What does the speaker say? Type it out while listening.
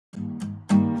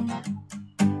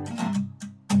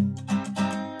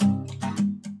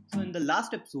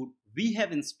last episode, we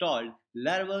have installed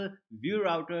Laravel, View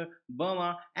Router,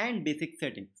 Bulma and basic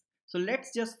settings. So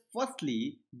let's just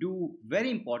firstly do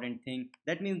very important thing,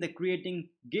 that means the creating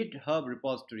GitHub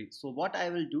repository. So what I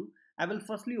will do, I will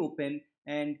firstly open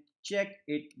and check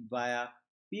it via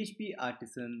php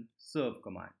artisan serve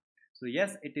command. So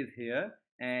yes, it is here,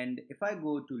 and if I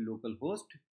go to localhost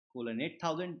colon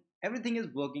 8000, everything is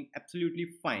working absolutely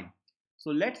fine.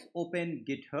 So let's open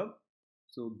GitHub.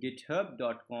 So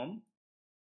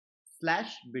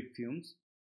github.com/bitfumes,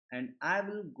 and I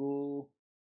will go,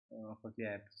 firstly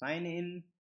I have to sign in.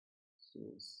 So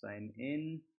sign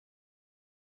in.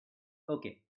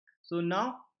 Okay, so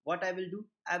now what I will do,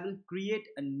 I will create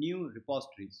a new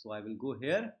repository. So I will go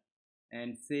here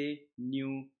and say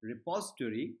new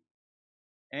repository,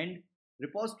 and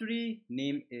repository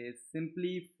name is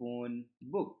simply phone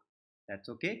book. That's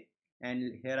okay.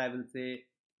 And here I will say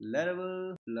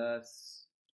Laravel plus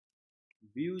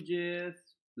Vuejs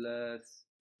plus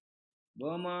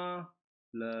Bulma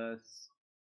plus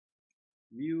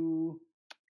View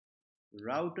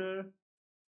Router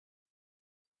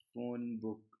phone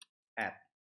book app.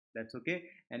 That's okay,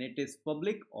 and it is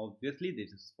public. Obviously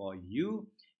this is for you.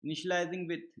 Initializing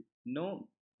with no,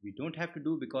 we don't have to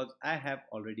do because I have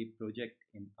already project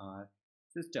in our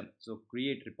system. So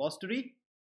create repository,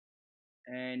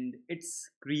 and it's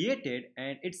created,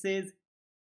 and it says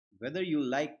whether you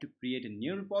like to create a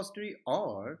new repository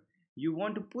or you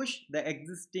want to push the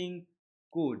existing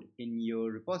code in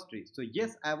your repository. So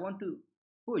yes, I want to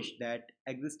push that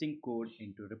existing code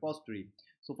into repository.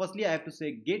 So firstly I have to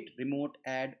say git remote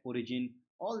add origin,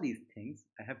 all these things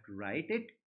I have to write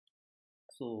it.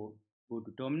 So go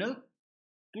to terminal,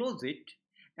 close it,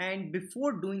 and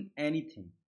before doing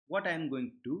anything, what I am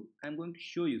going to do, I'm going to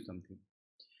show you something.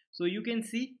 So you can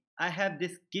see I have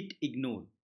this git ignore,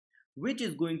 which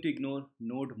is going to ignore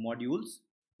node modules,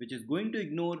 which is going to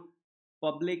ignore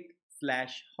public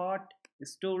 / hot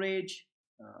storage,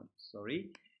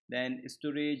 then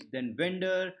storage, then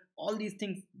vendor, all these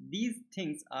things. These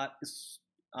things are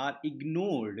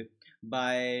ignored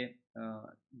by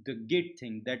the git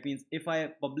thing. That means if I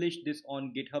publish this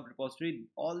on GitHub repository,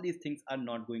 all these things are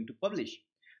not going to publish.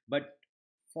 But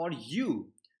for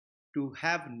you to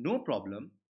have no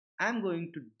problem, I'm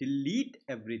going to delete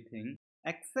everything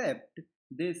except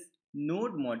this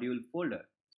node modules folder,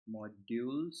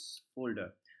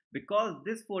 because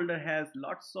this folder has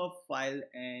lots of file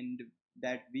and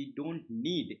that we don't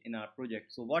need in our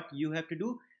project. So what you have to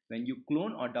do, when you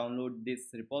clone or download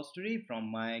this repository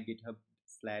from my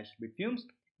github/bitfumes,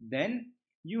 then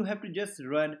you have to just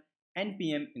run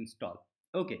npm install.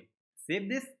 Okay, save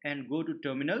this and go to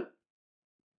terminal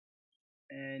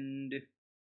and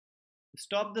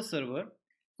stop the server.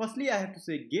 Firstly I have to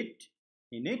say git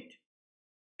init,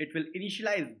 it will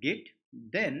initialize git.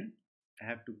 Then I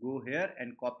have to go here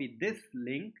and copy this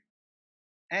link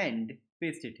and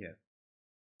paste it here.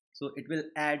 So it will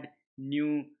add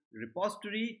new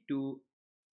repository to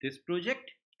this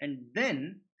project, and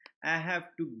then I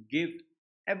have to give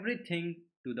everything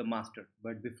to the master.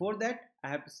 But before that I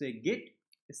have to say git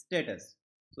status.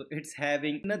 So it's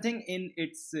having nothing in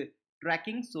its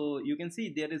tracking, so you can see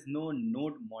there is no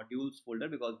node modules folder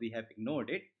because we have ignored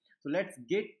it. So let's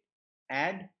git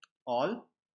add all,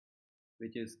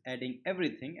 which is adding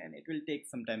everything, and it will take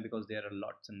some time because there are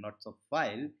lots and lots of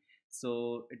files,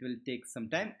 so it will take some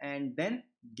time. And then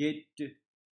git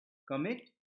commit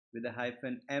with a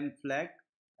 -m flag,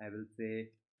 I will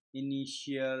say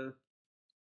initial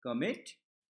commit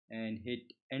and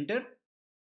hit enter,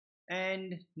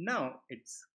 and now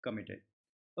it's committed.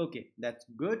 Okay, that's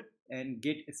good. And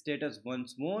git status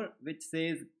once more, which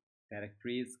says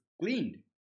directory is cleaned.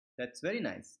 That's very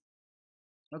nice.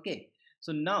 Okay,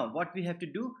 so now what we have to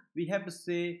do, we have to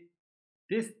say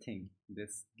this thing,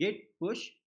 this git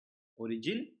push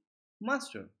origin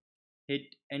master,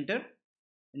 hit enter.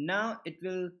 Now it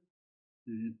will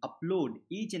upload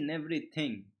each and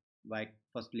everything by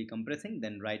firstly compressing,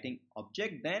 then writing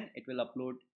object, then it will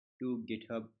upload to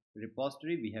GitHub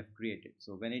repository we have created.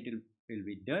 So when it will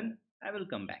be done, I will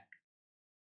come back.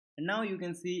 And now you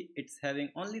can see it's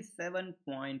having only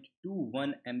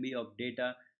 7.21 MB of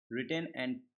data written,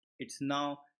 and it's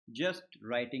now just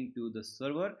writing to the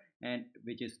server, and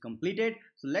which is completed.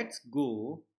 So let's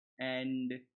go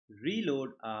and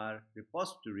reload our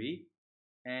repository,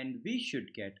 and we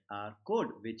should get our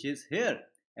code, which is here.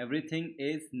 Everything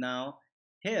is now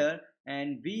here,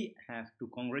 and we have to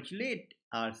congratulate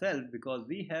ourselves because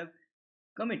we have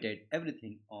committed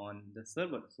everything on the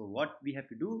server. So what we have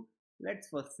to do, let's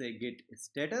first say git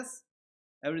status,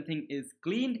 everything is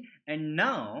cleaned. And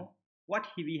now what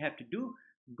we have to do,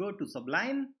 go to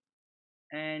Sublime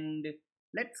and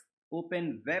let's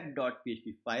open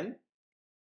web.php file,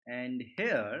 and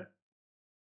here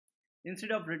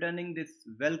instead of returning this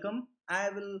welcome, I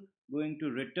will going to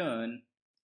return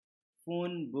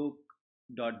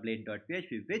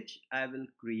phonebook.blade.php, which I will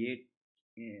create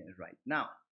right now.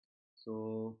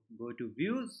 So go to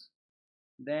views,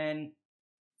 then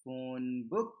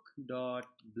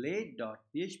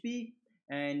phonebook.blade.php,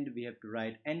 and we have to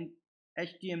write an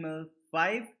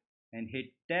HTML5 and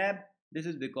hit tab. This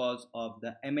is because of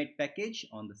the emmet package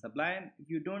on the Sublime. If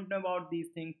you don't know about these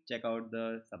things, check out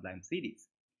the Sublime series.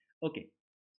 Okay,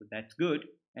 so that's good.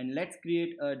 And let's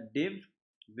create a div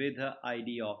with the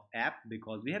ID of app,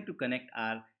 because we have to connect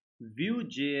our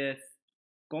Vue.js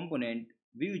component,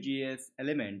 Vue.js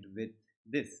element with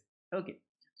this. Okay,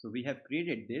 so we have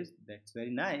created this. That's very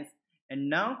nice. And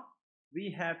now we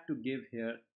have to give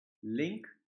here link,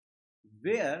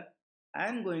 where I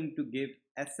am going to give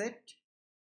asset,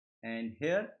 and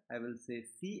here I will say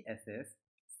css/app.css.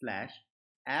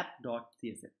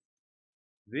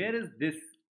 Where is this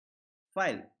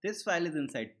file? This file is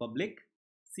inside public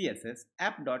css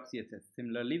app.css.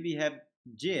 Similarly, we have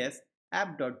js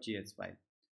app.js file.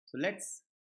 So let's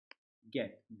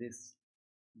get this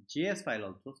js file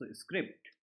also. So script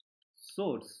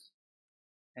source,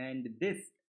 and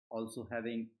this also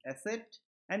having asset.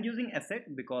 I'm using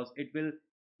asset because it will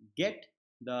get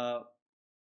the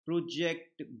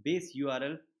project base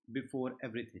URL before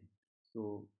everything.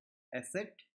 So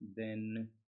asset, then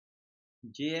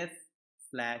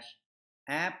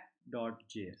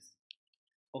js/app.js.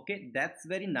 Okay, that's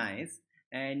very nice.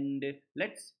 And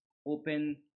let's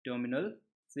open terminal,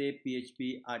 say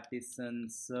php artisan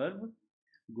serve,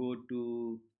 go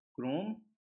to Chrome,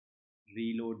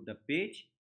 reload the page.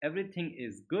 Everything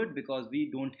is good because we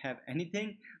don't have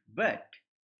anything, but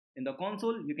in the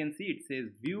console you can see it says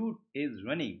Vue is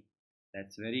running.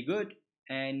 That's very good.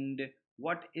 And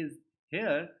what is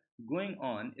here going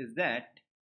on is that,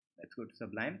 let's go to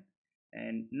Sublime,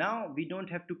 and now we don't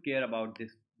have to care about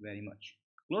this very much.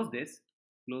 Close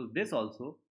this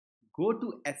also, go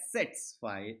to assets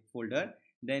file folder,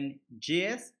 then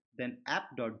js, then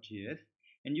app.js,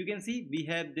 and you can see we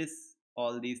have this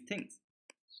all these things.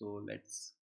 So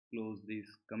let's close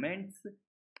these comments.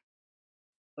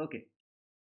 Okay,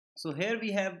 so here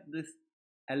we have this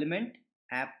element,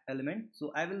 app element.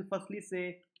 So I will firstly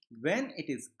say when it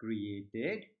is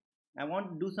created, I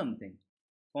want to do something,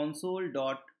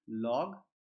 console.log,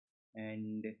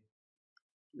 and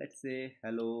let's say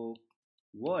hello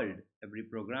world, every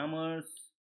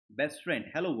programmer's best friend,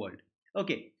 hello world.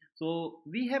 Okay, so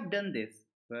we have done this,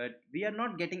 but we are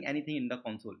not getting anything in the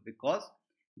console because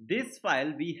this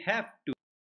file we have to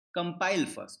compile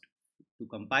first. To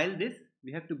compile this,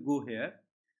 we have to go here.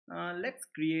 Let's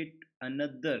create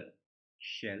another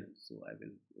shell. So I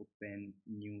will open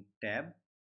new tab.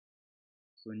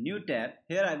 So new tab,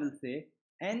 here I will say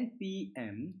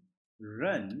npm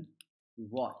run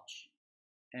watch,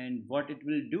 and what it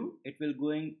will do, it will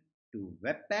going to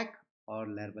webpack or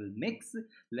Laravel mix.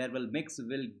 Laravel mix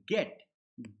will get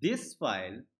this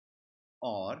file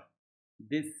or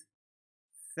this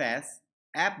sass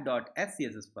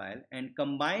app.scss file and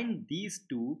combine these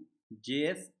two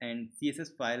JS and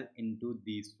CSS file into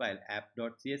these file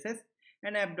app.css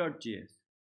and app.js.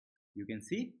 You can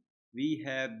see we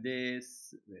have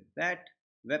this with that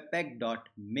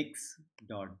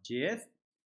webpack.mix.js.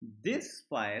 This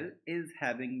file is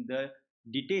having the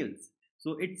details.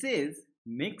 So it says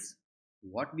mix.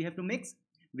 What we have to mix?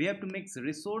 We have to mix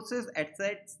resources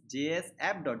assets js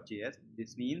app.js.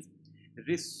 This means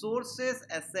resources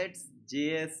assets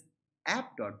js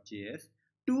app.js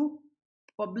to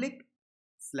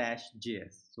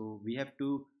public/js. So we have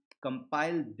to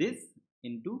compile this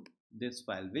into this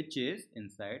file, which is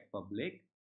inside public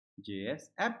js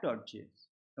app.js.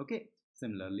 Okay,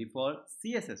 similarly for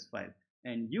css file,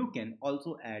 and you can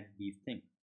also add these things.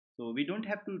 So we don't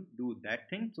have to do that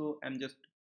thing. So I'm just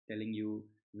telling you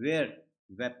where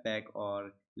webpack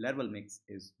or Laravel mix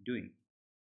is doing.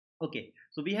 Okay,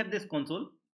 so we have this console.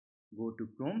 Go to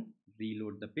Chrome,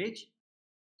 reload the page.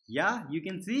 Yeah, you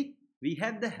can see we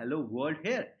have the hello world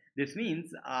here. This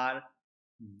means our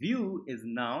Vue is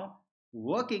now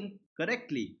working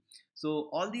correctly. So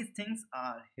all these things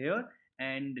are here,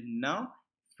 and now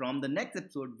from the next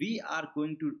episode we are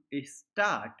going to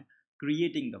start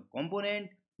creating the component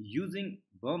using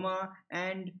Bulma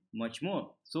and much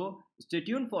more. So stay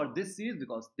tuned for this series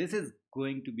because this is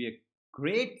going to be a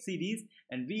great series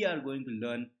and we are going to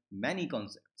learn many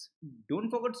concepts. Don't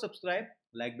forget to subscribe,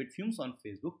 like Bitfumes on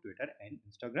Facebook, Twitter and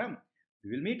Instagram.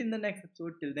 We will meet in the next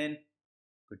episode. Till then,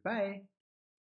 goodbye.